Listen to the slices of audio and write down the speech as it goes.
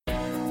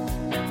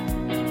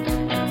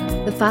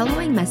The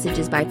following message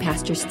is by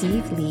Pastor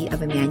Steve Lee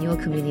of Emmanuel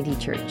Community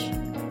Church.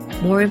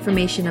 More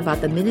information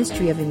about the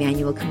ministry of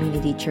Emmanuel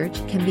Community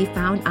Church can be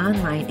found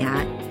online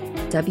at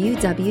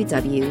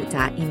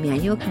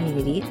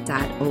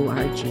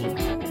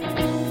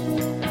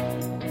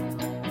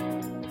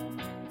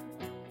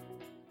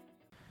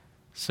www.emmanuelcommunity.org.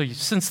 So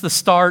since the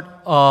start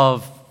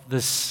of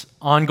this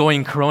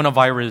ongoing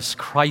coronavirus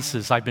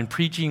crisis, I've been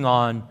preaching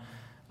on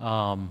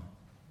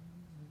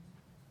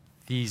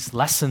these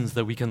lessons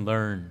that we can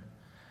learn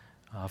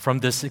from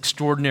this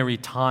extraordinary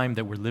time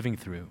that we're living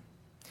through.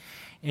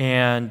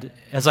 And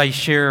as I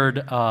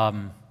shared,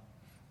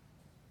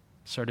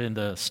 started in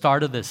the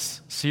start of this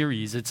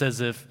series, it's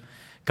as if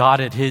God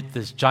had hit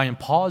this giant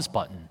pause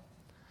button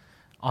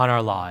on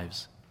our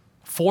lives,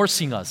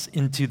 forcing us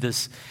into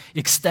this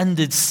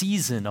extended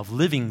season of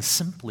living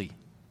simply,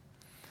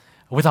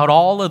 without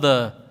all of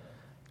the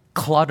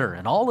clutter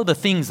and all of the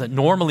things that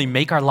normally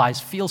make our lives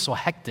feel so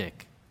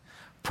hectic.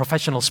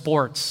 Professional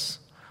sports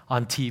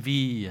on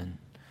TV and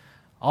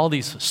all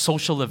these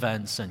social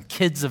events and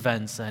kids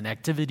events and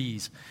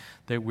activities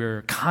that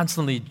we're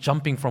constantly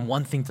jumping from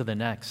one thing to the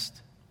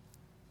next.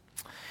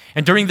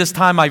 And during this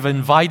time, I've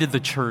invited the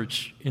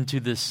church into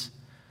this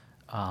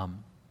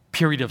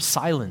period of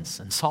silence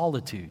and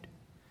solitude,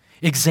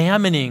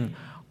 examining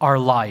our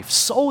life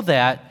so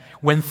that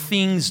when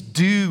things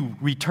do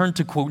return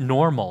to, quote,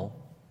 normal,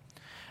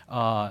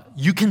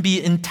 you can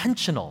be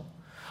intentional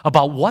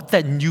about what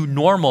that new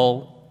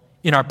normal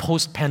in our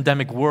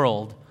post-pandemic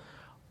world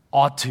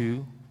ought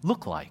to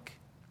look like.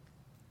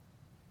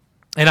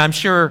 And I'm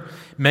sure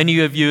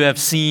many of you have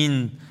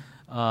seen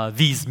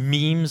these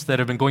memes that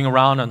have been going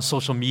around on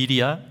social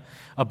media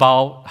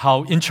about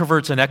how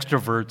introverts and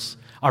extroverts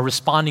are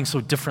responding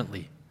so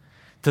differently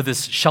to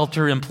this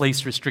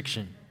shelter-in-place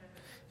restriction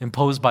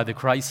imposed by the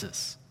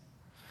crisis.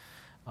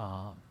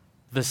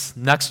 This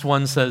next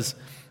one says,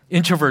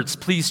 "Introverts,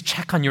 please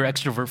check on your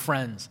extrovert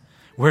friends.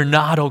 We're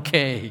not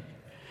okay."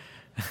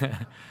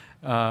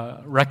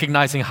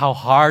 Recognizing how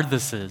hard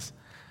this is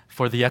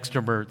for the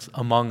extroverts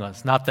among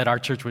us. Not that our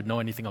church would know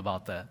anything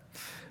about that.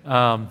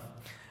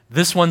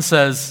 This one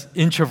says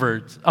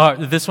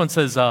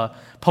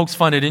pokes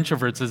fun at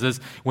introverts. It says,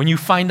 "When you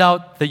find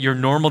out that your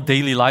normal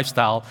daily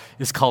lifestyle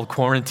is called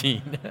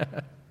quarantine."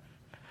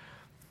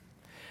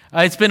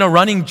 It's been a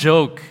running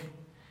joke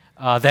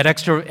at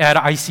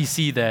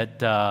ICC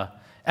that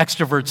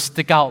extroverts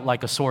stick out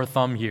like a sore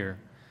thumb here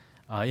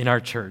in our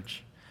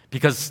church.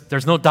 Because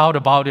there's no doubt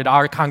about it,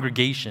 our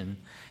congregation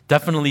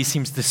definitely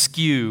seems to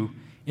skew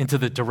into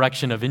the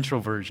direction of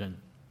introversion.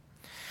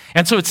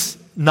 And so it's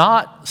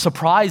not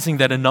surprising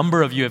that a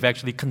number of you have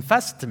actually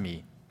confessed to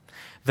me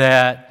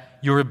that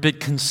you're a bit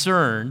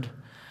concerned.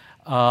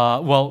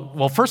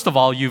 Well, first of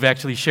all, you've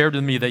actually shared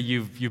with me that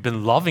you've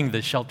been loving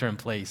the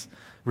shelter-in-place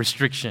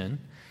restriction,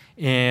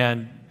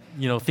 and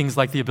things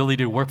like the ability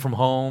to work from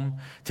home,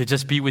 to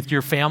just be with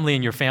your family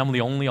and your family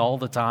only all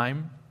the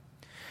time.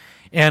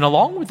 And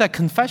along with that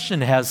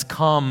confession has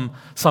come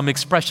some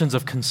expressions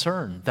of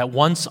concern that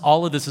once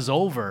all of this is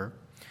over,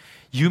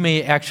 you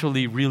may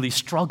actually really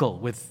struggle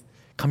with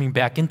coming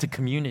back into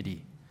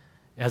community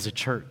as a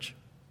church.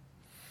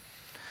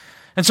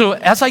 And so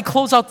as I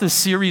close out this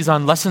series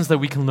on lessons that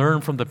we can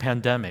learn from the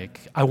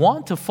pandemic, I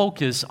want to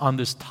focus on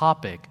this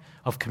topic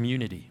of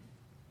community.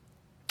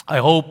 I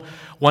hope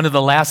one of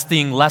the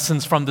lasting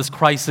lessons from this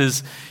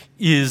crisis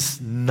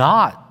is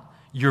not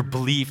your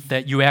belief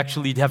that you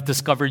actually have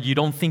discovered you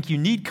don't think you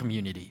need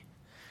community,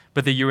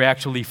 but that you're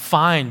actually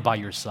fine by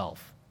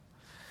yourself.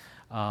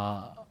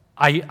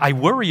 I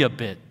worry a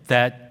bit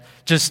that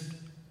just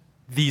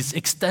these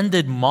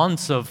extended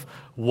months of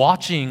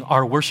watching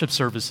our worship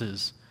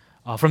services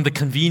from the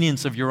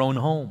convenience of your own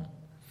home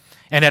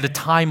and at a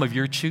time of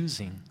your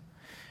choosing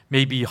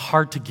may be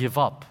hard to give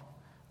up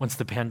once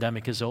the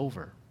pandemic is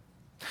over.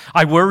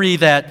 I worry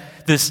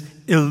that this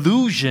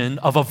illusion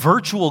of a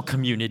virtual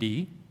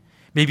community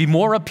may be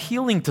more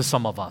appealing to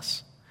some of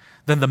us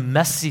than the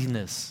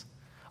messiness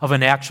of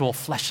an actual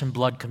flesh and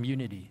blood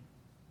community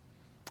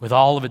with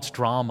all of its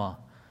drama,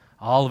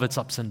 all of its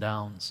ups and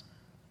downs.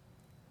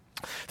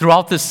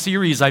 Throughout this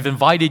series, I've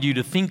invited you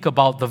to think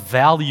about the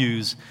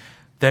values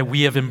that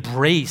we have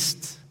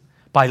embraced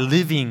by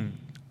living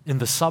in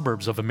the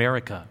suburbs of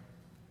America.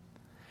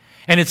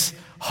 And it's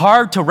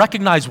hard to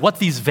recognize what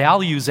these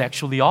values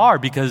actually are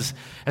because,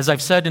 as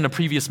I've said in a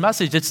previous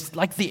message, it's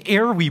like the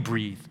air we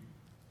breathe.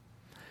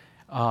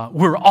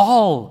 We're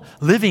all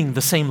living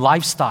the same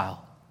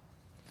lifestyle.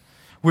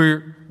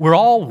 We're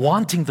all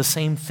wanting the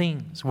same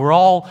things. We're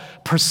all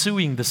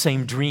pursuing the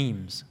same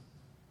dreams.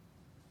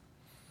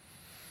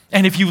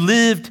 And if you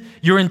lived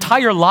your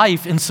entire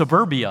life in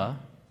suburbia,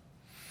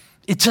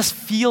 it just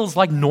feels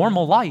like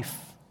normal life.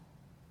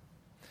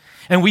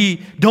 And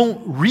we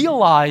don't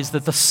realize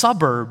that the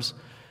suburbs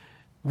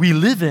we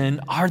live in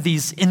are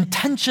these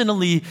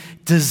intentionally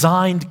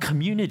designed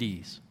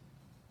communities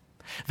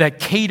that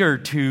cater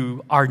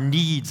to our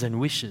needs and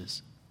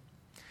wishes.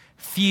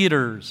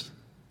 Theaters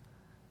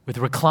with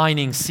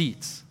reclining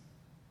seats.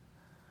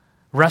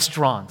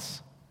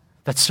 Restaurants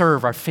that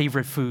serve our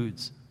favorite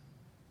foods.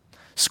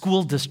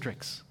 school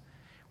districts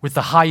with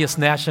the highest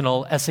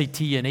national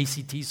SAT and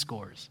ACT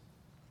scores.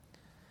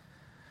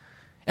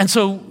 And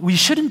so we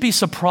shouldn't be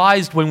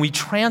surprised when we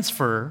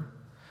transfer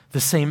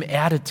the same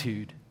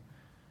attitude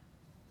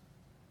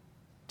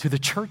to the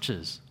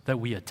churches that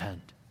we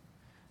attend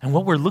and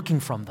what we're looking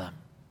from them.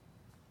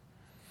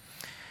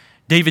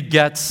 David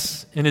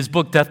Getz, in his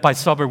book Death by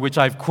Suburb, which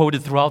I've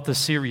quoted throughout the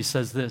series,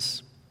 says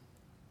this: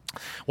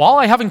 "While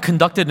I haven't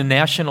conducted a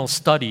national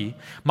study,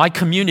 my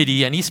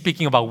community," and he's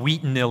speaking about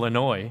Wheaton,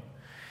 Illinois,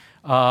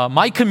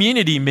 "my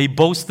community may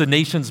boast the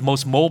nation's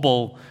most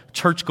mobile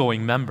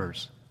church-going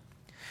members.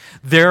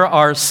 There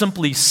are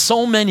simply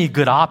so many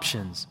good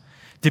options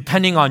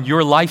depending on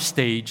your life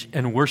stage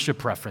and worship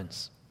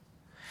preference.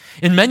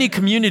 In many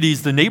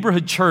communities, the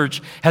neighborhood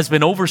church has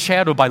been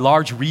overshadowed by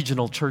large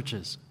regional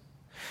churches.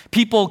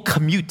 People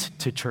commute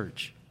to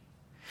church.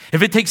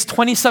 If it takes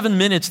 27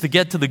 minutes to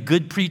get to the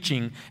good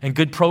preaching and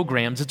good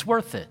programs, it's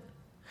worth it.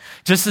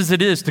 Just as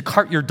it is to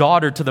cart your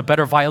daughter to the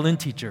better violin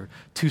teacher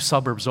 2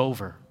 suburbs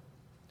over.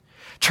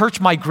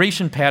 Church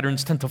migration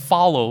patterns tend to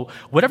follow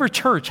whatever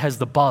church has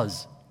the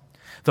buzz,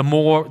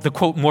 the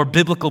quote, more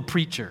biblical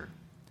preacher,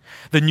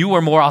 the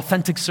newer, more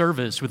authentic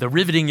service with a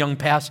riveting young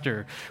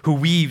pastor who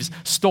weaves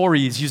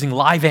stories using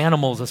live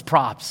animals as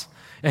props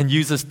and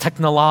uses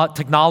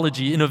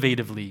technology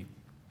innovatively,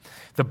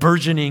 the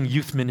burgeoning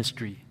youth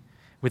ministry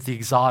with the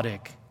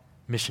exotic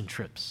mission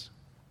trips."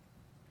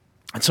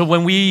 And so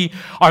when we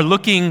are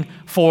looking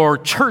for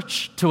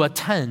church to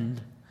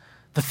attend,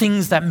 the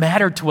things that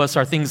matter to us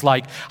are things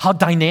like how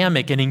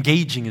dynamic and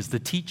engaging is the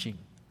teaching,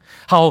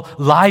 how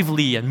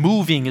lively and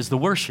moving is the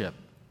worship,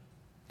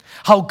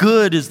 how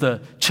good is the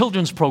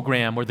children's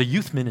program or the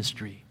youth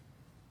ministry.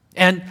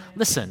 And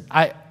listen,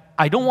 I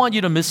don't want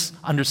you to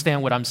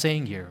misunderstand what I'm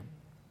saying here.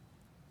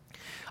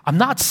 I'm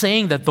not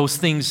saying that those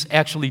things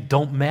actually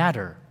don't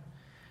matter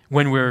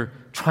when we're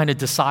trying to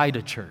decide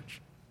a church.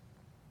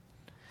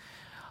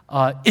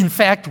 In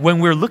fact, when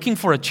we're looking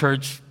for a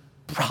church,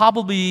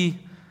 probably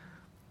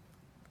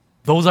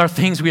those are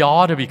things we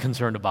ought to be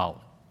concerned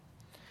about.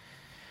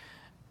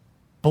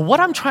 But what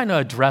I'm trying to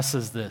address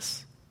is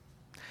this: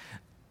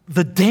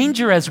 the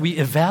danger as we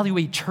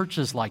evaluate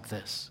churches like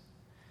this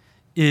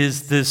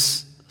is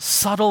this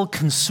subtle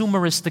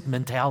consumeristic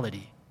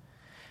mentality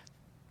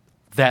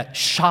that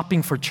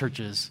shopping for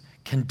churches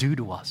can do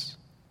to us,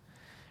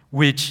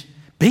 which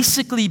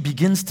basically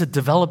begins to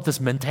develop this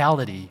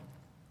mentality: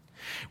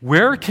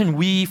 where can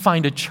we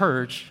find a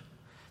church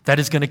that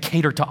is going to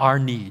cater to our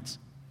needs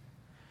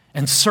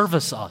and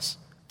service us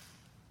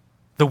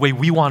the way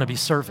we want to be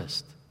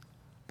serviced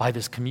by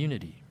this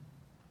community?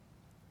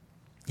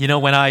 You know,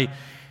 when I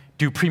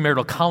do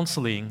premarital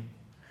counseling,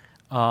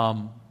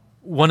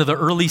 one of the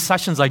early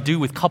sessions I do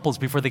with couples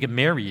before they get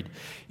married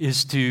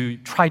is to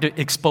try to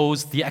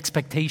expose the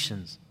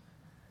expectations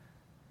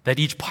that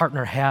each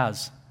partner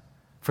has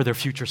for their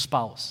future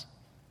spouse.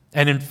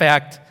 And in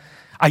fact,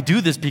 I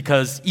do this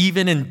because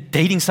even in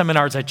dating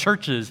seminars at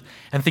churches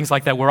and things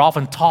like that, we're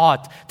often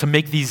taught to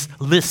make these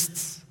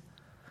lists,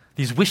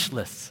 these wish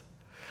lists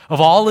of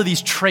all of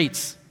these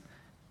traits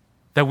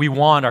that we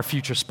want our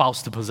future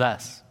spouse to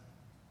possess.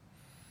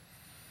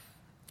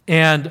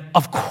 And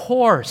of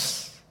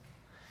course,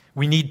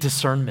 we need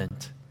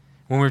discernment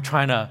when we're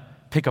trying to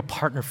pick a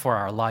partner for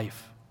our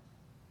life.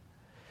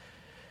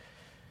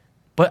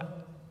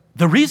 But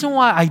the reason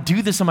why I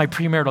do this in my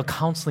premarital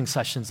counseling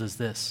sessions is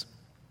this: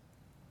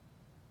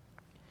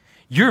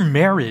 your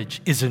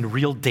marriage is in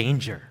real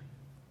danger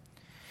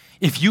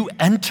if you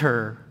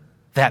enter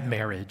that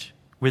marriage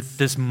with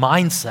this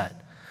mindset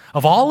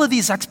of all of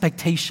these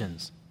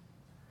expectations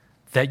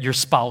that your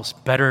spouse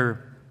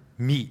better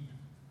meet.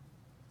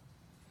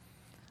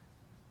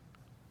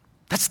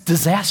 That's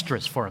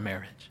disastrous for a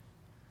marriage.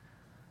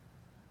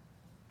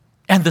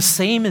 And the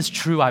same is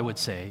true, I would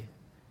say,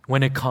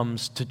 when it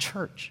comes to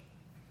church.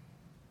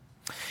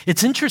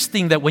 It's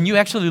interesting that when you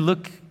actually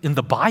look in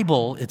the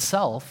Bible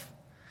itself,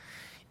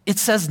 it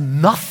says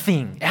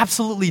nothing,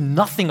 absolutely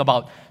nothing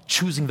about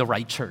choosing the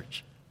right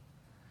church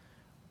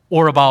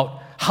or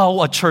about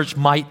how a church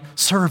might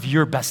serve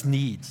your best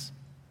needs.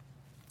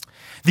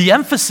 The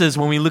emphasis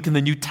when we look in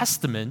the New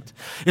Testament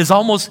is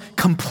almost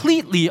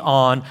completely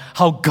on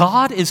how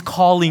God is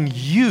calling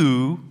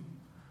you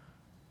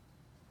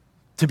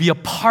to be a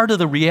part of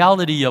the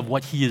reality of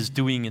what He is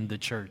doing in the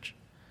church,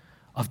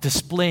 of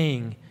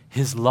displaying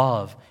His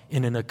love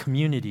in a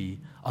community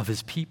of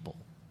His people.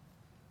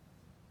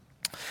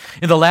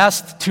 In the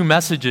last 2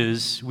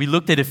 messages, we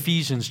looked at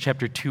Ephesians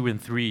chapter 2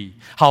 and 3,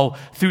 how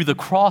through the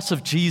cross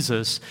of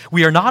Jesus,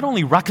 we are not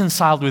only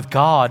reconciled with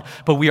God,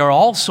 but we are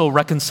also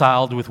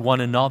reconciled with one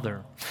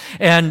another.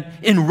 And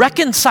in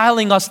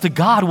reconciling us to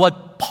God,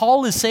 what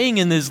Paul is saying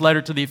in his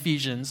letter to the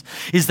Ephesians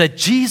is that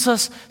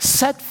Jesus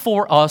set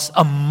for us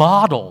a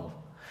model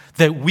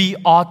that we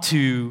ought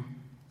to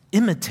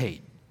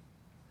imitate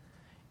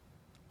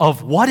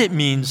of what it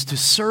means to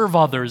serve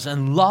others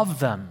and love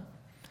them,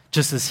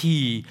 just as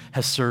He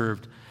has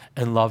served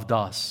and loved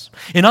us.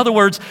 In other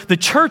words, the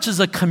church is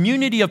a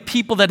community of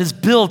people that is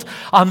built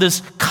on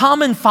this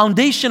common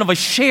foundation of a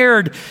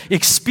shared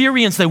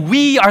experience that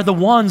we are the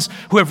ones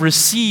who have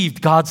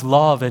received God's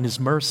love and His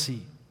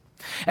mercy.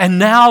 And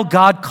now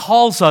God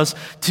calls us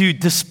to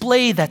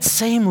display that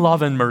same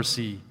love and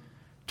mercy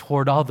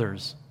toward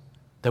others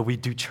that we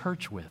do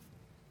church with.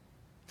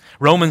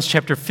 Romans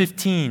chapter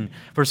 15,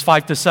 verse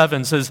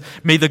 5-7 says,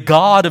 "May the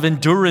God of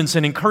endurance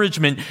and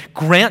encouragement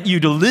grant you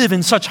to live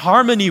in such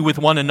harmony with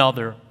one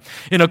another,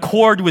 in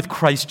accord with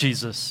Christ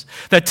Jesus,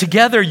 that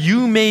together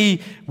you may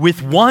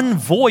with one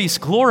voice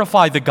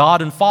glorify the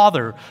God and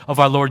Father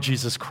of our Lord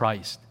Jesus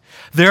Christ.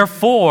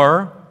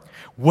 Therefore,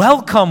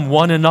 welcome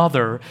one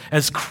another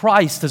as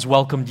Christ has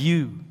welcomed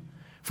you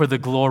for the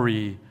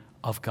glory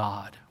of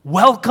God."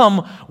 Welcome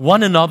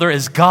one another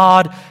as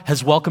God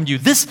has welcomed you.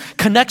 This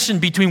connection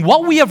between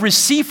what we have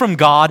received from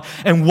God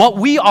and what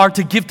we are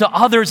to give to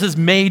others is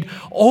made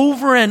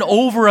over and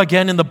over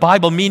again in the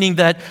Bible, meaning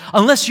that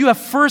unless you have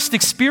first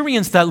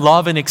experienced that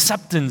love and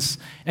acceptance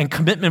and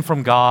commitment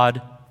from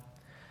God,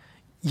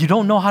 you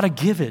don't know how to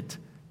give it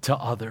to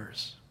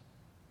others.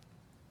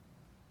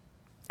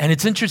 And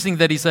it's interesting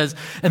that he says,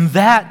 and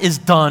that is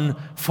done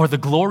for the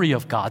glory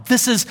of God.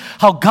 This is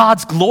how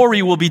God's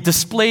glory will be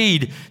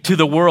displayed to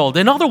the world.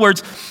 In other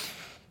words,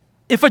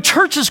 if a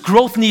church's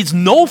growth needs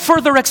no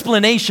further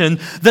explanation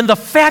than the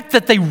fact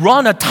that they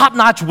run a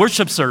top-notch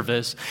worship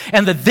service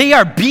and that they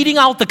are beating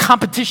out the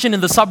competition in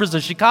the suburbs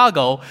of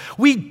Chicago,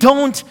 we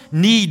don't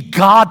need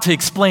God to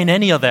explain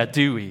any of that,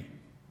 do we?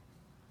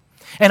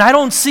 And I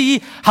don't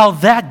see how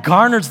that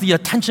garners the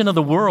attention of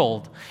the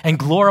world and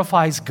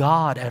glorifies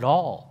God at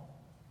all.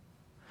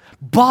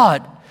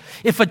 But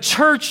if a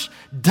church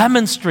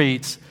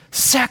demonstrates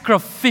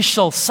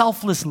sacrificial,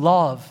 selfless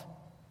love,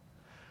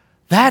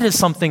 that is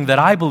something that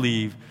I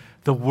believe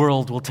the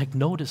world will take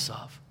notice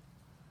of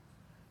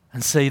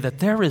and say that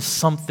there is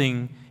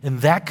something in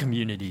that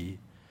community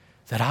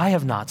that I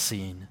have not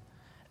seen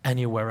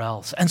anywhere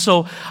else. And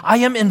so I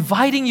am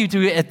inviting you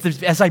to,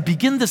 as I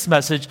begin this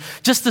message,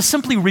 just to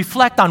simply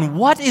reflect on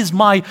what is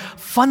my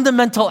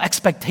fundamental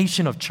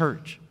expectation of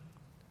church.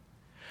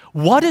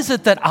 What is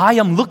it that I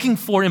am looking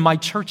for in my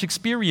church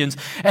experience?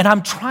 And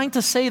I'm trying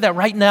to say that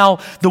right now,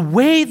 the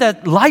way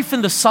that life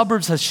in the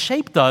suburbs has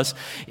shaped us,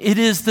 it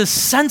is this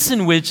sense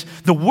in which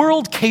the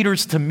world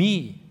caters to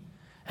me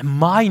and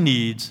my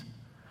needs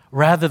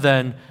rather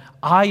than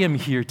I am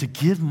here to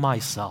give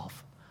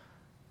myself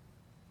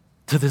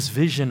to this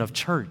vision of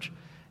church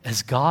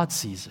as God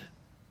sees it.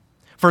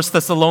 1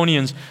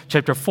 Thessalonians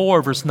chapter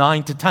 4, verse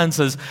 9-10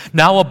 says,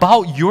 "Now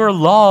about your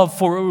love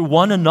for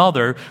one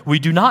another, we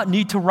do not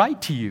need to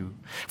write to you,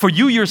 for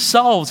you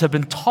yourselves have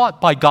been taught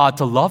by God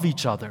to love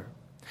each other.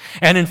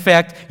 And in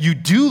fact, you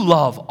do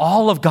love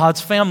all of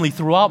God's family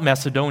throughout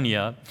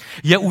Macedonia,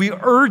 yet we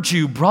urge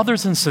you,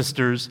 brothers and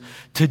sisters,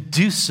 to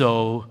do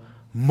so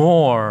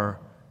more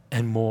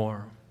and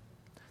more."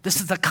 This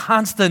is the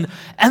constant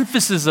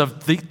emphasis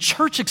of the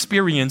church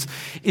experience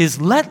is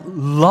let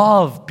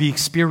love be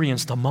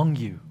experienced among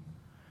you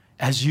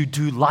as you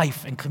do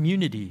life and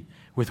community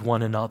with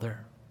one another.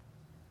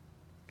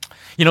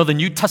 You know, the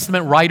New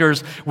Testament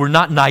writers were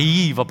not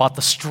naive about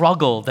the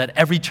struggle that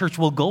every church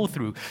will go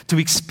through to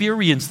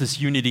experience this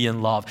unity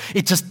and love.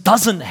 It just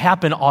doesn't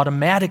happen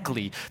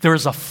automatically. There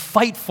is a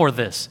fight for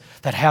this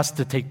that has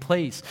to take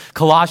place.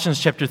 Colossians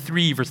chapter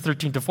 3, verse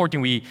 13-14,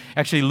 we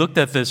actually looked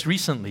at this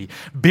recently.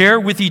 "Bear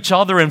with each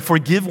other and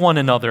forgive one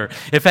another.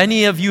 If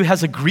any of you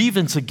has a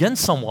grievance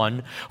against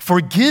someone,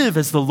 forgive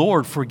as the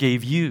Lord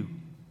forgave you.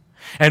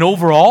 And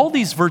over all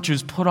these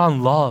virtues put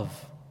on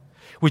love,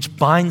 which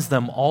binds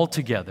them all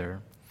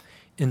together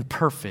in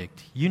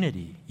perfect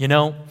unity." You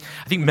know,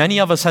 I think many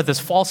of us had this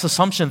false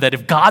assumption that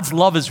if God's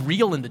love is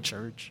real in the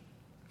church,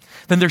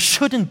 then there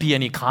shouldn't be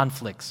any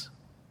conflicts.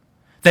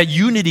 That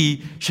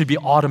unity should be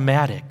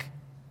automatic.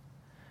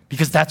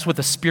 Because that's what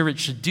the Spirit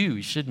should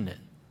do, shouldn't it?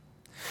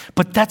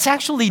 But that's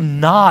actually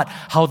not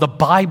how the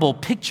Bible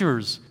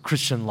pictures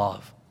Christian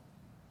love.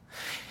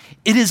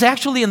 It is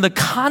actually in the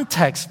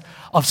context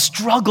of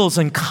struggles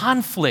and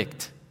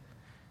conflict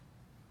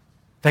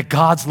that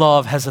God's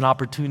love has an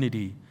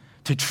opportunity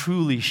to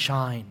truly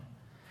shine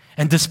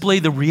and display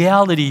the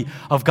reality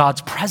of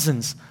God's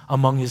presence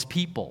among His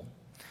people.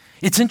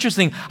 It's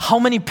interesting how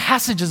many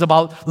passages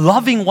about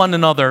loving one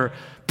another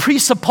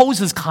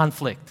presupposes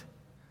conflict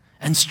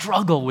and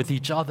struggle with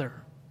each other.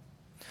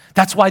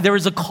 That's why there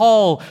is a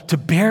call to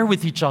bear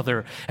with each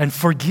other and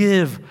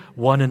forgive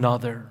one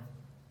another.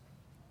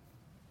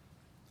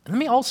 Let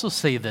me also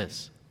say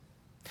this.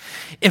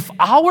 If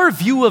our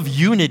view of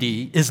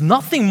unity is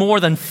nothing more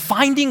than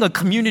finding a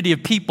community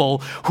of people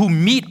who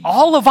meet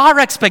all of our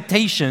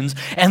expectations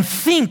and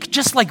think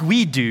just like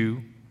we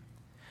do,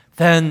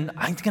 then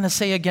I'm going to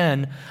say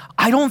again,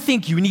 I don't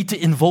think you need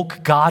to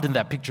invoke God in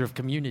that picture of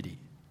community.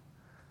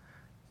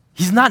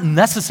 He's not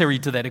necessary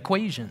to that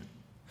equation.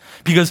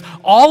 Because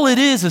all it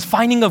is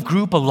finding a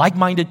group of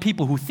like-minded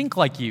people who think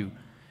like you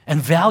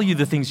and value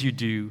the things you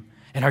do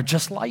and are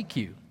just like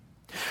you.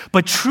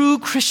 But true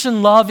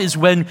Christian love is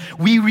when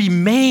we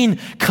remain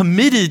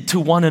committed to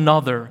one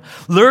another,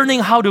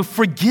 learning how to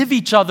forgive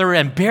each other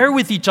and bear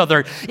with each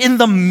other in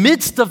the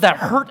midst of that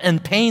hurt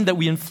and pain that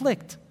we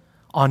inflict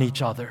on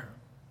each other.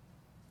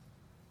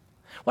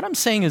 What I'm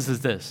saying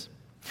is this.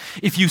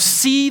 If you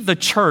see the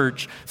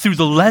church through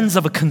the lens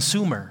of a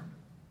consumer,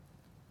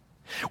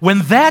 when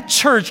that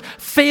church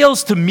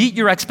fails to meet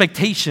your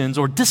expectations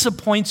or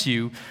disappoints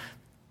you,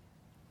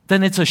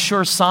 then it's a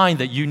sure sign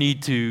that you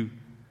need to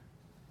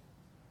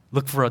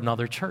look for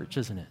another church,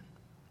 isn't it?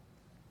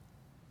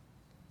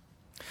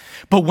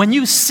 But when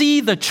you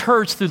see the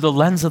church through the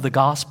lens of the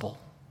gospel,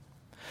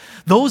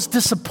 those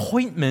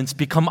disappointments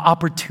become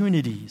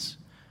opportunities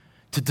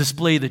to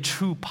display the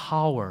true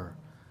power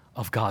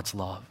of God's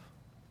love.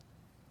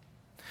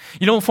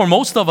 You know, for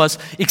most of us,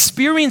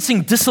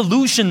 experiencing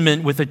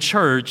disillusionment with a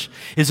church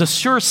is a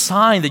sure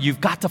sign that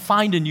you've got to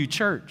find a new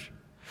church.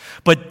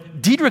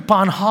 But Dietrich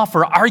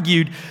Bonhoeffer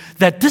argued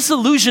that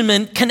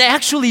disillusionment can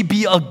actually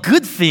be a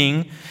good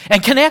thing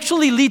and can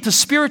actually lead to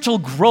spiritual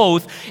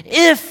growth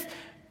if,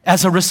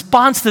 as a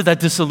response to that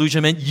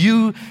disillusionment,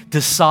 you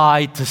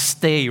decide to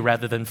stay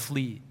rather than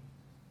flee.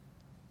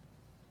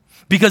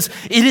 Because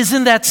it is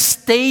in that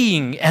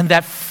staying and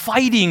that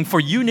fighting for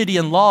unity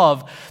and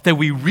love that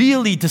we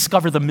really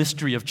discover the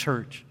mystery of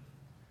church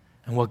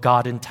and what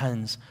God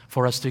intends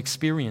for us to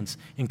experience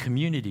in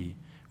community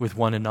with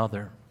one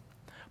another.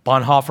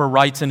 Bonhoeffer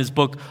writes in his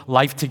book,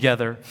 Life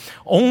Together,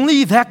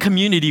 only that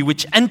community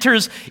which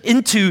enters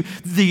into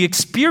the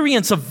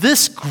experience of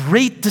this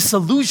great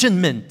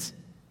disillusionment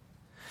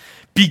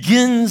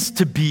begins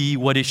to be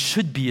what it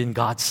should be in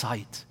God's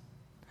sight.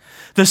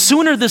 The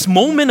sooner this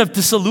moment of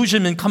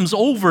disillusionment comes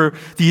over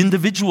the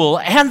individual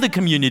and the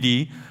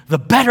community, the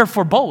better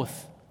for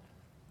both.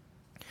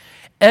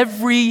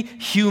 Every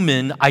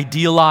human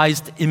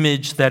idealized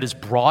image that is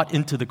brought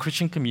into the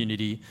Christian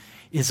community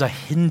is a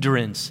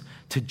hindrance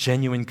to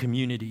genuine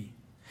community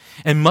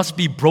and must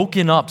be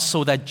broken up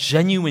so that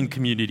genuine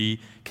community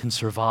can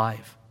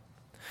survive.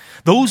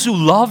 Those who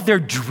love their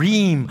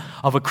dream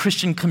of a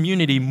Christian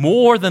community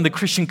more than the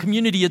Christian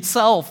community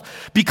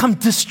itself become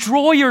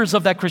destroyers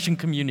of that Christian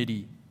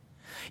community,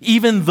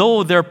 even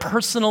though their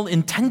personal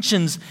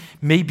intentions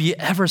may be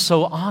ever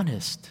so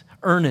honest,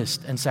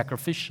 earnest, and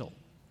sacrificial.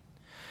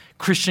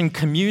 Christian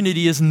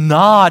community is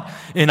not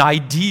an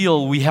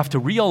ideal we have to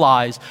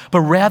realize, but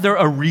rather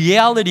a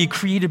reality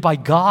created by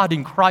God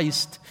in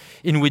Christ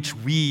in which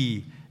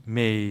we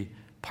may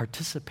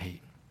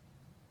participate.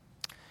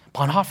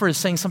 Bonhoeffer is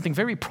saying something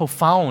very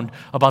profound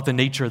about the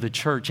nature of the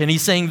church. And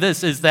he's saying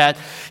this,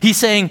 he's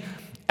saying,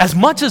 as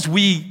much as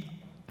we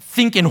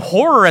think in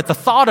horror at the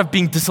thought of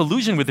being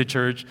disillusioned with the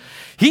church,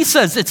 he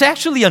says it's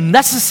actually a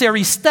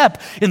necessary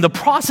step in the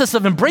process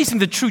of embracing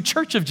the true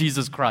church of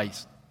Jesus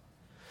Christ.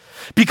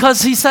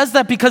 Because he says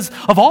that because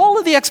of all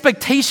of the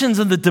expectations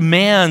and the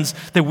demands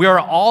that we are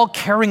all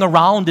carrying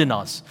around in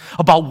us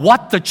about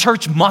what the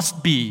church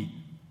must be.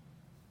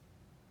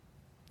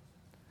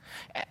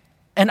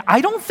 And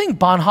I don't think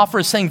Bonhoeffer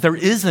is saying there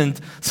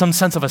isn't some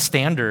sense of a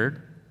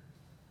standard.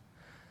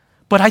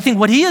 But I think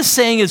what he is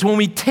saying is when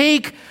we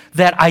take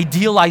that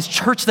idealized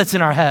church that's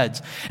in our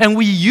heads and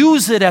we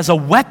use it as a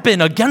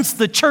weapon against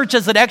the church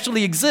as it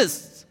actually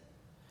exists,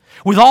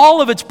 with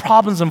all of its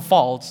problems and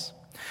faults,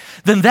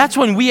 then that's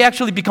when we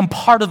actually become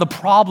part of the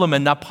problem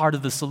and not part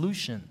of the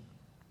solution.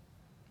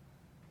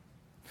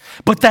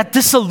 But that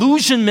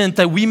disillusionment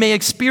that we may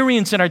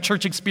experience in our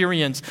church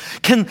experience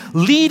can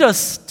lead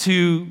us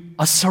to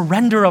a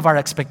surrender of our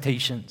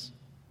expectations,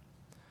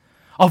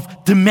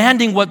 of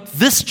demanding what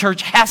this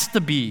church has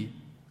to be,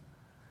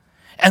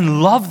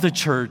 and love the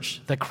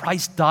church that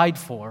Christ died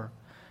for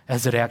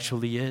as it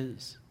actually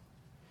is.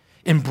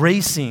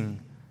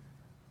 Embracing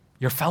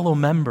your fellow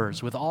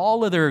members with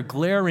all of their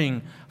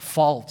glaring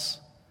faults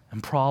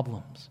and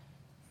problems.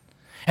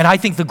 And I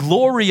think the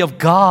glory of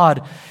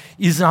God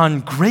is on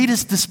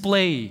greatest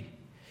display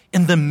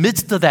in the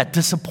midst of that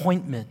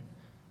disappointment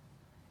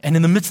and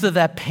in the midst of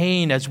that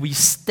pain as we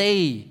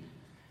stay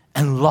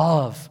and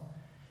love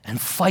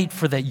and fight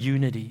for that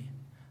unity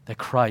that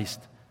Christ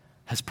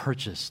has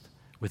purchased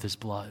with his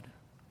blood.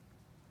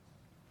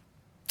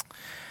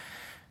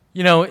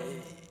 You know,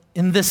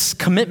 in this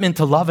commitment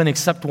to love and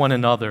accept one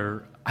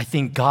another, I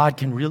think God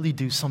can really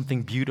do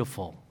something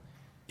beautiful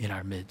in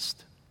our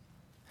midst.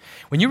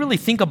 When you really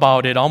think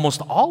about it,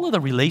 almost all of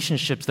the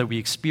relationships that we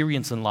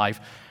experience in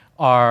life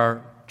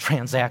are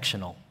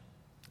transactional.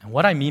 And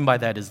what I mean by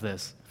that is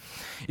this,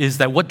 is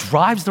that what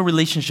drives the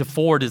relationship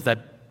forward is that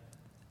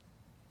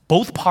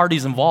both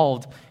parties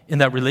involved in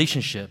that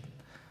relationship,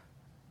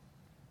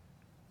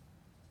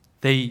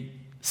 they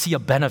see a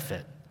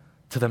benefit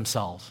to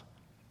themselves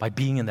by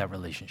being in that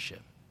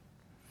relationship.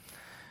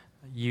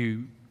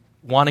 You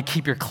want to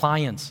keep your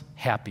clients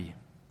happy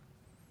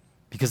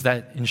because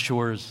that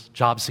ensures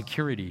job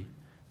security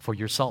for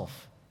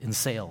yourself in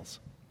sales.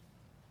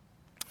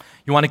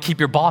 You want to keep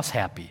your boss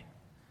happy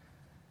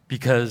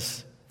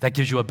because that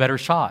gives you a better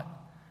shot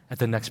at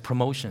the next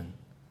promotion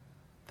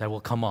that will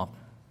come up.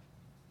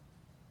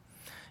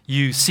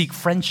 You seek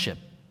friendship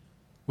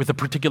with a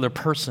particular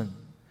person,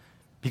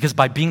 because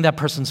by being that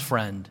person's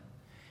friend,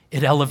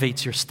 it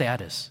elevates your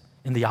status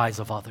in the eyes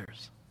of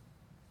others.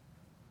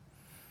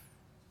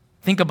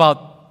 Think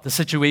about the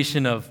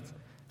situation of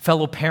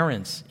fellow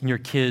parents in your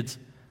kids'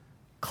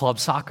 club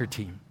soccer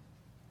team.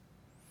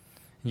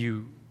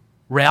 You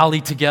rally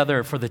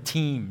together for the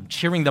team,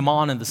 cheering them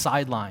on the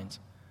sidelines.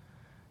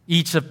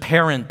 Each a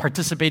parent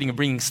participating in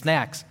bringing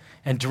snacks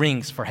and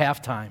drinks for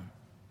halftime.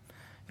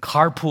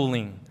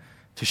 Carpooling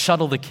to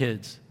shuttle the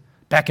kids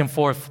back and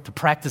forth to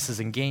practices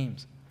and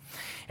games.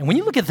 And when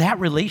you look at that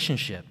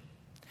relationship,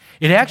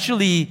 it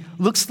actually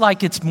looks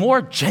like it's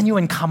more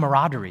genuine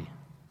camaraderie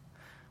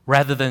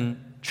rather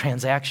than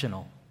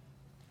transactional.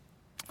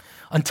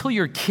 Until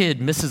your kid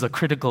misses a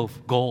critical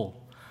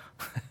goal.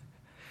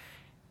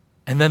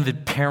 And then the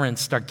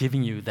parents start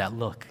giving you that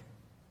look.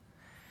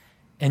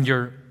 And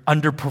your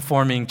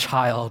underperforming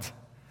child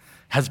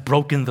has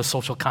broken the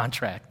social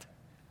contract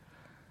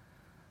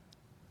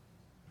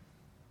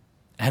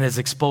and has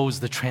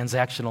exposed the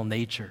transactional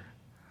nature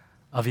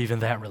of even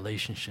that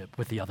relationship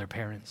with the other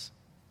parents.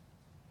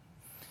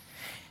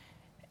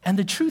 And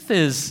the truth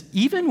is,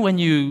 even when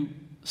you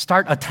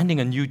start attending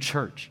a new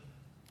church,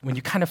 when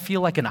you kind of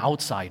feel like an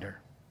outsider,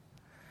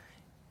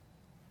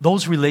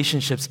 those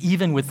relationships,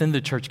 even within the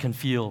church, can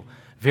feel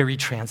very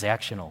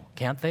transactional,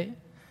 can't they?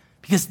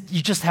 Because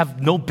you just have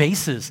no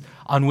basis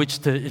on which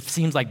to, it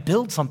seems like,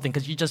 build something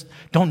because you just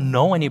don't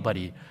know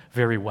anybody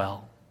very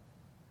well.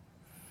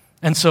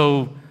 And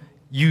so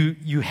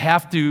you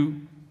have to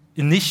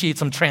initiate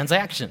some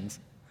transactions.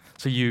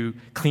 So you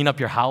clean up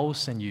your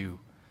house and you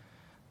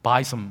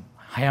buy some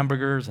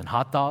hamburgers and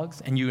hot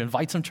dogs and you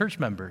invite some church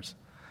members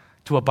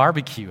to a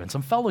barbecue and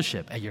some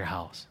fellowship at your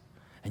house,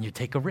 and you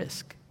take a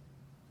risk.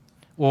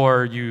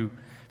 Or you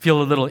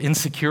feel a little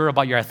insecure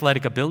about your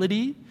athletic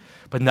ability,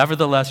 but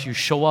nevertheless you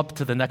show up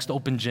to the next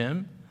open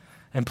gym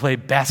and play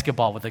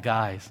basketball with the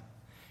guys,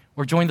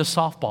 or join the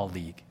softball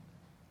league.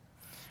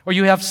 Or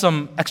you have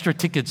some extra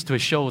tickets to a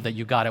show that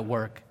you got at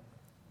work,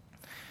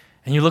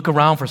 and you look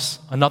around for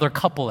another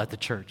couple at the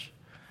church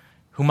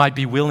who might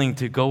be willing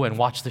to go and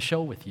watch the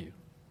show with you.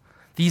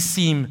 These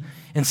seem,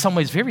 in some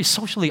ways, very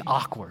socially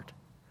awkward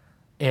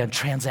and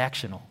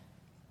transactional.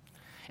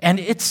 And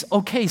it's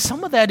okay.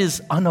 Some of that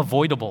is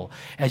unavoidable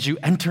as you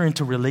enter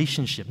into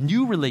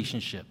new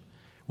relationship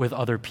with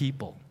other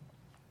people.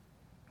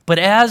 But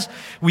as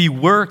we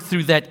work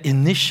through that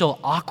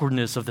initial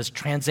awkwardness of this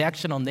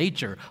transactional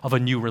nature of a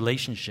new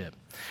relationship,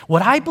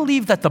 what I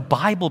believe that the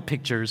Bible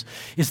pictures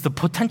is the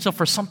potential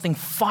for something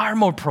far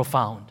more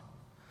profound,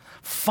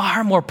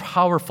 far more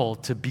powerful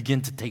to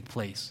begin to take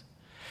place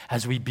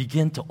as we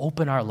begin to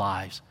open our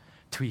lives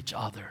to each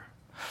other.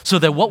 So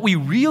that what we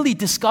really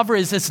discover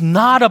is it's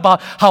not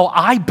about how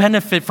I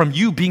benefit from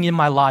you being in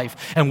my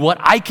life and what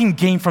I can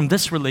gain from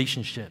this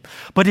relationship,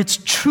 but it's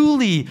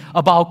truly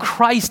about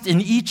Christ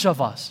in each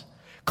of us,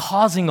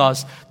 causing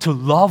us to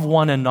love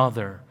one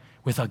another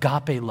with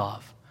agape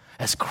love.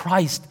 As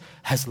Christ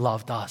has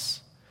loved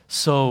us,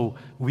 so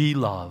we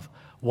love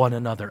one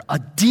another. A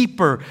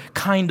deeper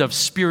kind of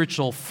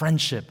spiritual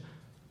friendship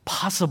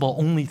possible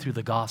only through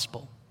the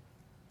gospel.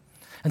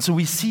 And so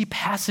we see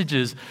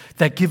passages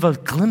that give us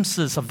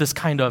glimpses of this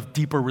kind of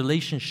deeper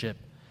relationship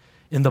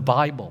in the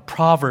Bible.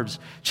 Proverbs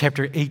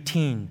chapter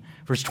 18,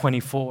 verse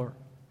 24.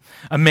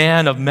 A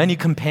man of many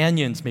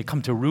companions may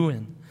come to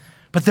ruin,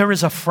 but there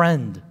is a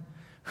friend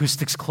who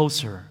sticks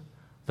closer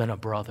than a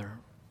brother.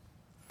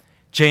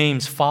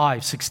 James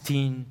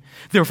 5:16.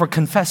 Therefore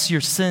confess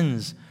your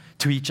sins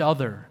to each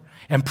other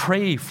and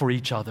pray for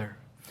each other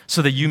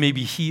so that you may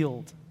be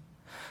healed.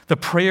 The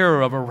prayer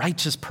of a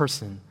righteous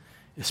person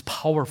is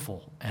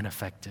powerful and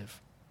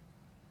effective.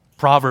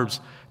 Proverbs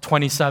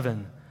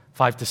 27,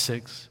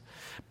 5-6.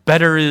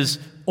 Better is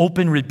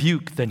open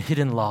rebuke than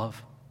hidden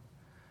love.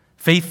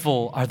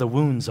 Faithful are the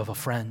wounds of a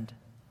friend.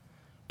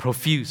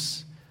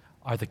 Profuse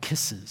are the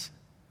kisses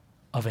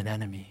of an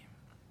enemy.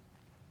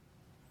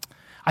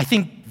 I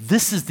think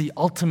this is the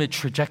ultimate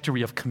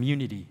trajectory of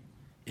community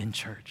in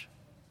church.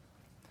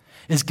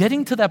 Is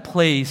getting to that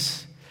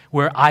place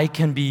where I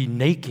can be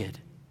naked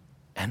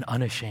and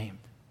unashamed.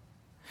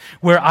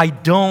 Where I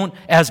don't,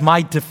 as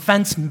my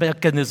defense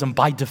mechanism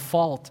by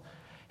default,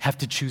 have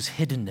to choose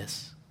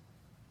hiddenness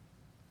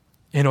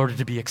in order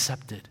to be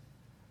accepted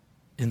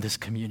in this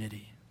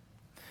community.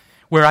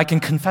 Where I can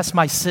confess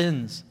my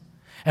sins,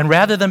 and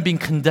rather than being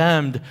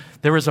condemned,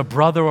 there is a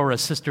brother or a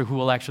sister who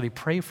will actually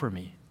pray for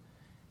me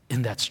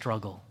in that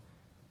struggle.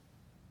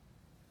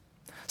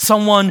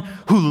 Someone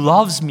who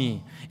loves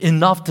me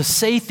enough to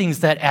say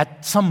things that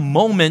at some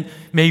moment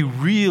may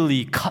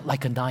really cut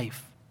like a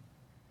knife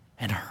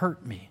and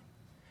hurt me.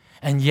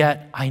 And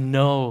yet I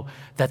know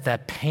that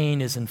that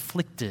pain is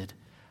inflicted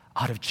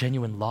out of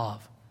genuine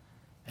love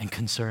and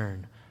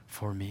concern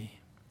for me.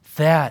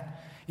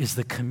 That is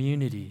the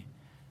community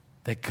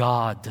that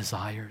God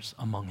desires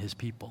among his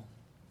people.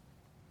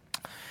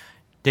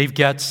 Dave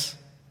Getz,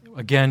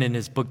 again in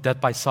his book Death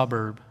by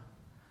Suburb,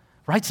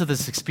 writes of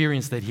this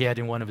experience that he had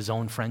in one of his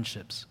own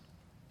friendships.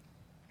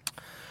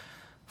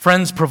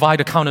 Friends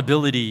provide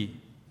accountability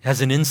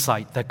has an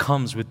insight that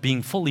comes with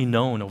being fully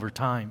known over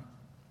time.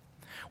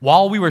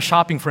 While we were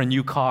shopping for a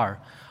new car,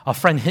 a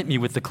friend hit me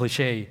with the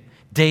cliche,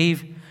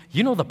 "Dave,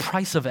 you know the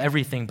price of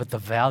everything but the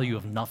value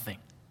of nothing."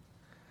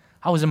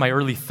 I was in my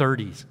early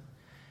 30s,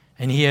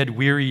 and he had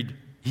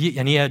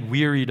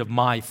wearied of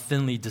my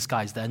thinly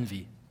disguised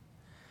envy.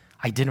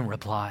 I didn't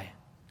reply.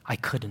 I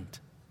couldn't.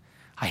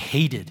 I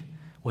hated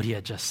what he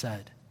had just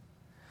said.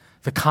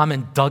 The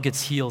comment dug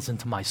its heels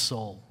into my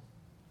soul,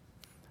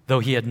 though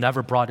he had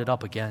never brought it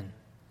up again.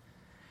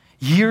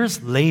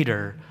 Years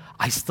later,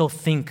 I still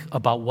think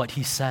about what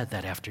he said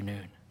that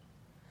afternoon.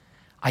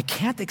 I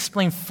can't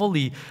explain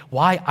fully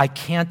why I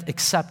can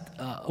accept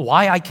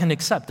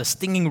a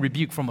stinging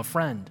rebuke from a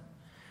friend,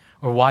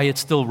 or why it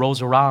still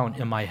rolls around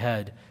in my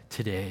head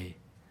today,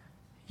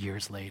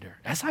 years later.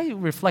 As I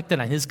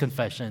reflected on his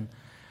confession,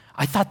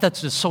 I thought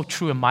that's just so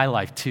true in my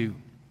life too.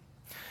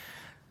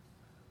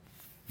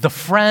 The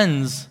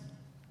friends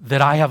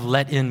that I have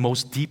let in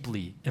most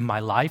deeply in my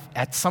life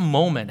at some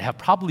moment have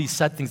probably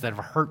said things that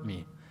have hurt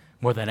me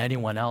more than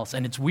anyone else.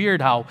 And it's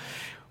weird how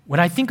when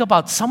I think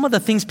about some of the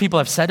things people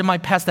have said in my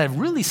past that have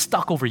really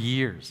stuck over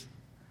years,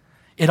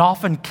 it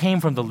often came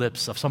from the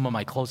lips of some of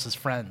my closest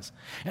friends.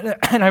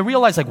 And I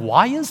realized,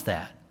 why is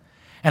that?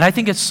 And I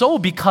think it's so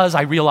because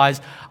I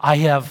realized I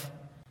have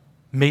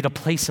made a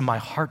place in my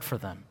heart for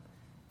them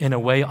in a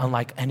way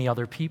unlike any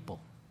other people.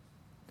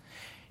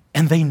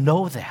 And they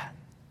know that.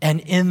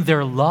 And in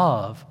their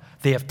love,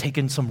 they have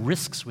taken some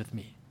risks with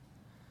me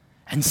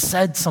and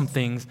said some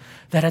things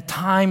that at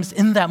times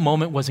in that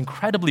moment was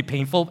incredibly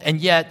painful.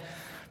 And yet,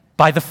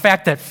 by the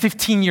fact that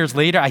 15 years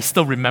later, I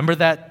still remember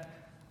that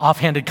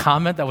offhanded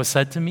comment that was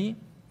said to me,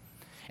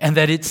 and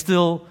that it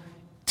still,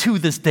 to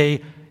this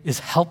day, is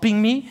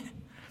helping me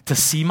to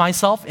see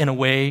myself in a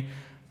way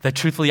that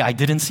truthfully I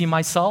didn't see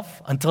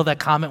myself until that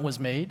comment was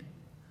made,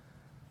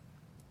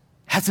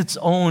 has its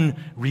own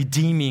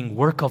redeeming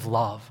work of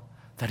love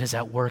that is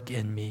at work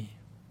in me.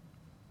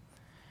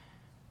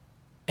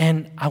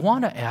 And I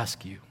want to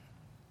ask you,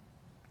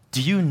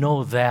 do you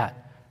know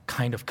that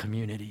kind of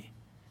community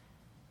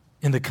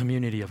in the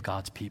community of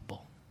God's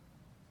people?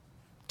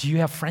 Do you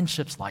have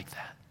friendships like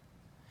that,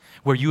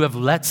 where you have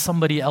let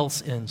somebody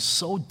else in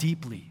so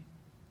deeply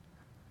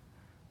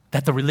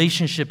that the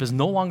relationship is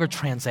no longer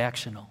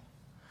transactional,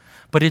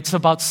 but it's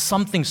about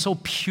something so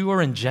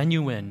pure and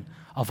genuine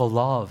of a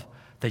love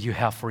that you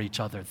have for each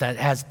other that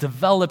has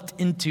developed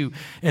into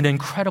an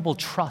incredible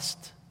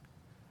trust?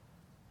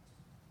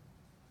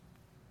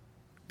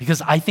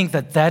 Because I think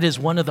that that is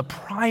one of the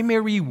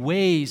primary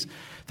ways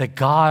that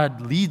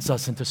God leads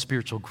us into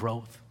spiritual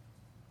growth.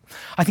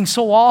 I think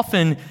so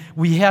often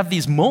we have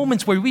these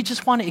moments where we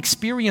just want to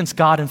experience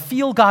God and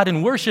feel God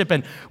in worship,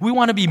 and we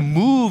want to be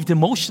moved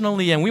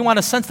emotionally, and we want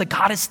to sense that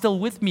God is still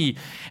with me.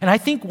 And I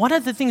think one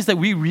of the things that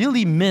we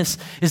really miss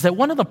is that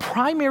one of the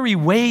primary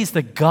ways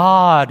that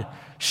God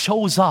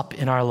shows up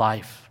in our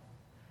life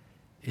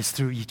is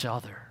through each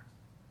other.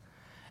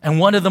 And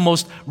one of the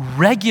most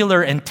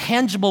regular and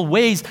tangible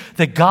ways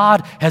that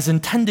God has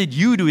intended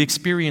you to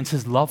experience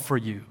His love for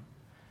you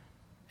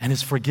and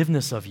His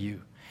forgiveness of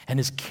you and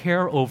His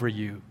care over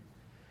you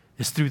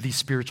is through these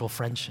spiritual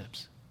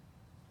friendships.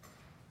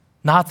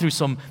 Not through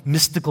some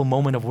mystical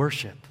moment of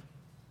worship,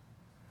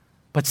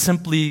 but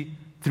simply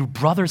through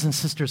brothers and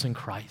sisters in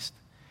Christ,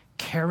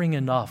 caring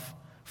enough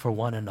for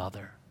one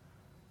another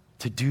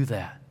to do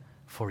that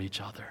for each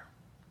other.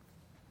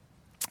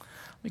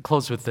 Let me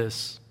close with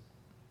this.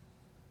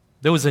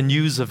 There was a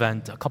news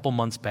event a couple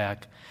months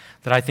back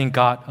that I think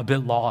got a bit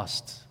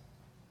lost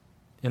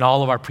in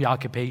all of our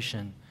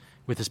preoccupation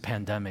with this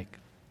pandemic.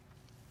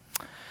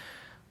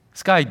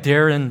 This guy,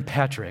 Darren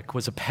Patrick,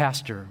 was a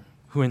pastor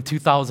who in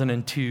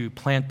 2002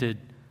 planted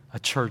a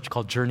church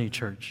called Journey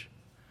Church,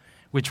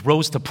 which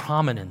rose to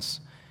prominence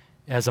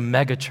as a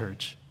mega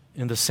church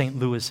in the St.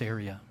 Louis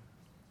area.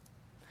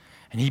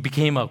 And he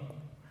became a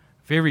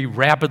very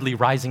rapidly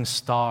rising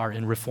star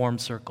in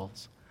Reformed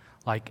circles,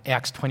 like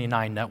Acts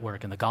 29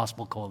 Network and the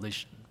Gospel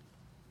Coalition.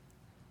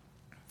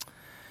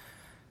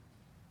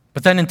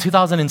 But then in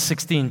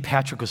 2016,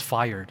 Patrick was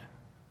fired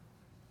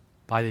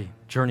by the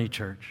Journey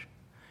Church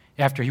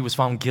after he was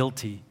found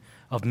guilty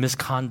of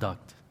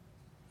misconduct,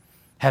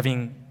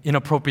 having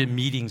inappropriate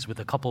meetings with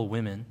a couple of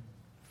women,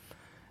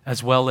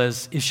 as well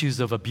as issues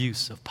of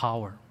abuse of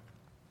power.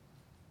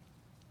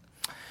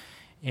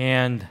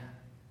 And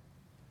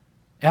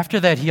after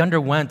that, he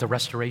underwent a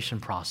restoration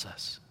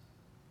process,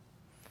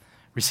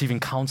 receiving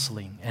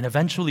counseling, and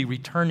eventually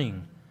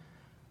returning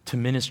to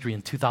ministry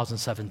in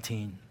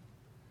 2017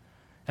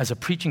 as a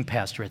preaching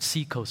pastor at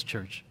Seacoast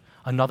Church,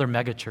 another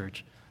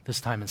megachurch, this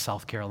time in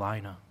South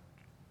Carolina.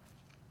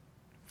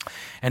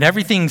 And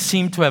everything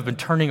seemed to have been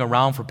turning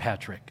around for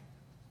Patrick.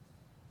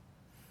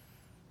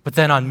 But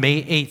then on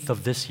May 8th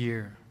of this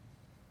year,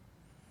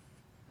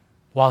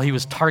 while he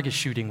was target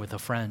shooting with a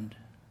friend,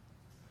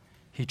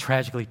 he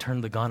tragically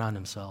turned the gun on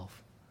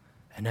himself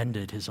and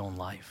ended his own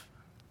life.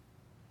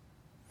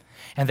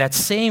 And that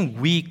same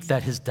week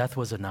that his death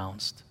was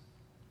announced,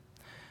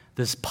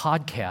 this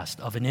podcast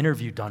of an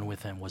interview done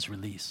with him was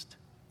released.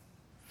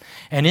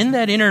 And in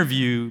that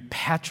interview,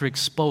 Patrick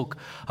spoke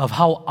of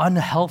how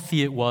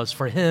unhealthy it was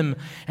for him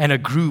and a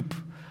group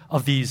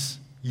of these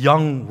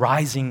young,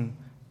 rising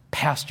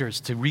pastors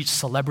to reach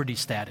celebrity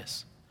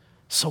status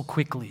so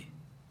quickly.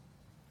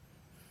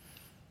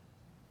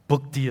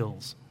 Book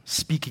deals,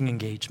 speaking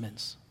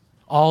engagements,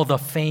 all the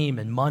fame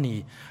and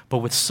money, but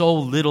with so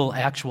little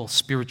actual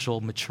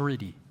spiritual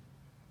maturity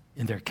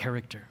in their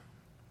character.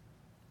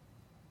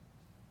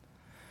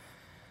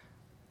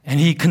 And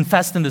he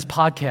confessed in this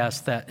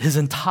podcast that his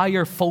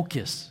entire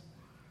focus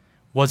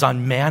was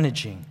on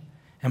managing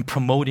and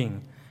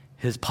promoting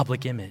his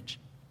public image.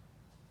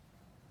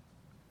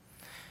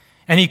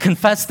 And he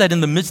confessed that in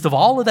the midst of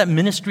all of that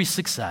ministry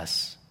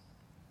success,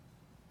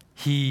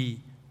 he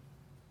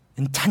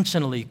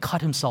intentionally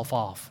cut himself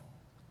off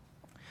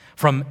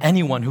from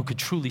anyone who could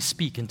truly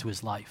speak into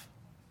his life.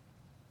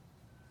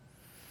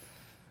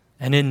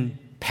 And in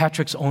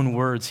Patrick's own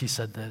words, he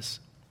said this: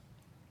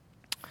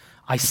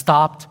 I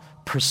stopped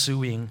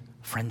pursuing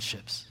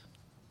friendships.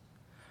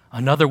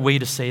 Another way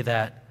to say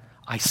that,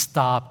 I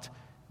stopped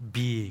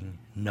being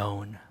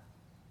known.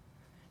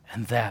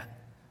 And that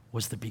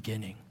was the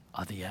beginning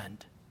of the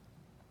end.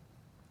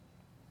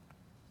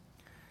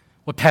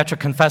 What Patrick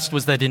confessed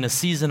was that in a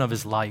season of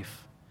his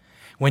life,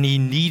 when he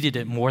needed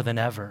it more than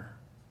ever,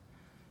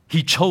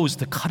 he chose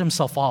to cut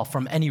himself off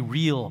from any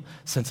real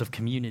sense of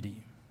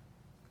community.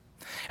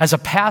 As a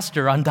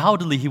pastor,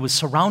 undoubtedly, he was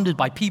surrounded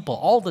by people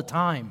all the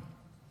time,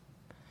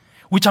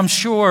 which I'm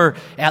sure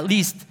at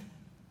least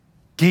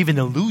gave an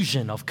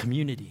illusion of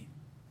community.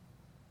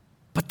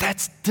 But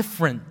that's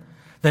different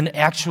than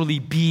actually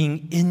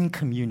being in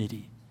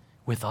community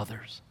with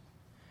others,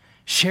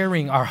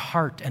 sharing our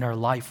heart and our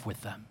life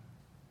with them.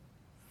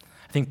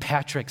 I think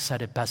Patrick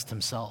said it best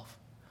himself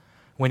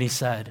when he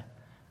said,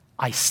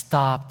 I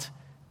stopped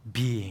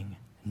being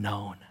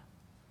known.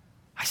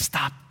 I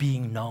stopped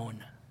being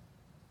known.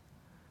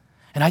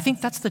 And I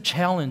think that's the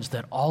challenge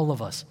that all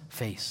of us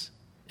face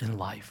in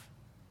life.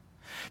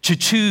 To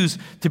choose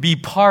to be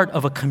part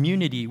of a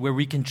community where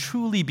we can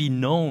truly be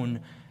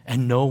known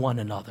and know one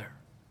another.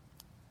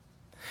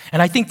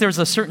 And I think there's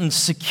a certain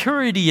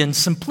security and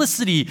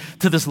simplicity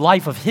to this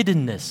life of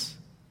hiddenness,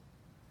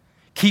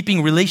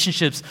 keeping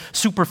relationships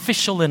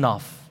superficial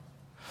enough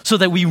so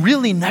that we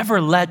really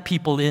never let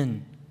people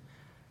in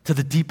to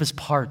the deepest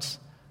parts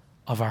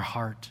of our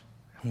heart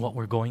and what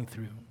we're going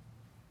through.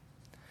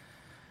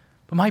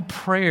 But my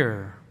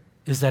prayer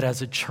is that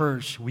as a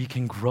church, we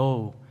can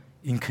grow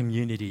in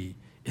community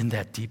in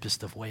that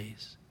deepest of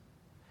ways.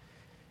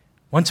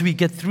 Once we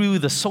get through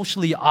the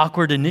socially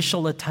awkward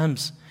initial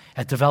attempts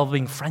at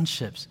developing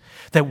friendships,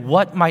 that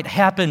what might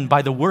happen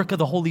by the work of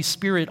the Holy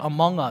Spirit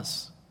among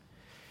us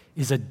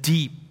is a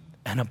deep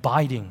and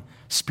abiding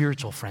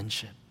spiritual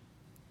friendship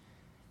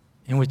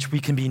in which we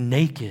can be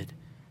naked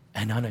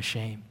and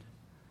unashamed,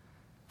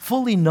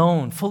 fully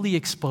known, fully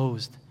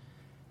exposed,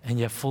 and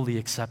yet fully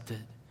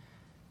accepted,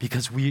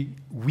 because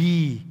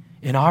we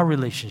in our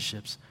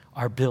relationships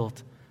are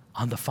built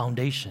on the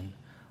foundation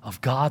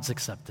of God's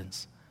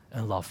acceptance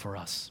and love for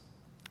us.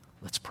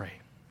 Let's pray.